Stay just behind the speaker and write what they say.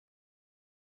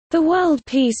The World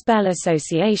Peace Bell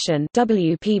Association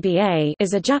 (WPBA)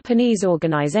 is a Japanese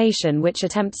organization which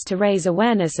attempts to raise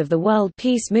awareness of the world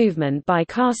peace movement by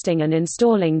casting and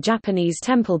installing Japanese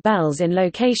temple bells in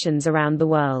locations around the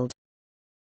world.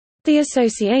 The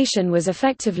association was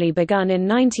effectively begun in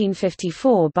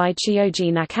 1954 by Chiyoji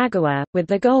Nakagawa, with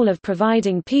the goal of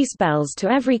providing peace bells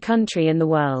to every country in the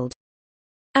world.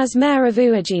 As mayor of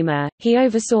Uejima, he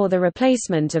oversaw the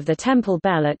replacement of the temple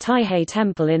bell at Taihei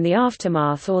Temple in the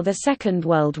aftermath of the Second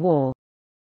World War.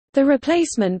 The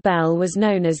replacement bell was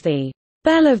known as the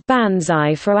Bell of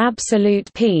Banzai for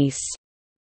Absolute Peace,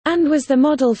 and was the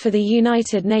model for the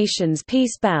United Nations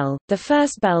Peace Bell, the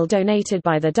first bell donated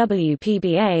by the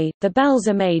WPBA. The bells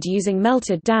are made using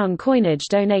melted down coinage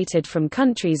donated from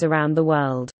countries around the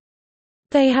world.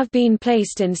 They have been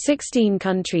placed in 16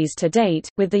 countries to date,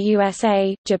 with the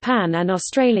USA, Japan, and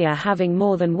Australia having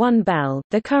more than one bell.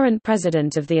 The current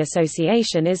president of the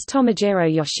association is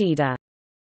Tomojiro Yoshida.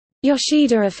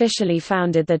 Yoshida officially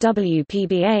founded the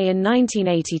WPBA in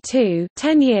 1982,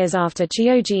 10 years after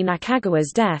Chiyoji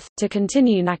Nakagawa's death, to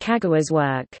continue Nakagawa's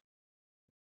work.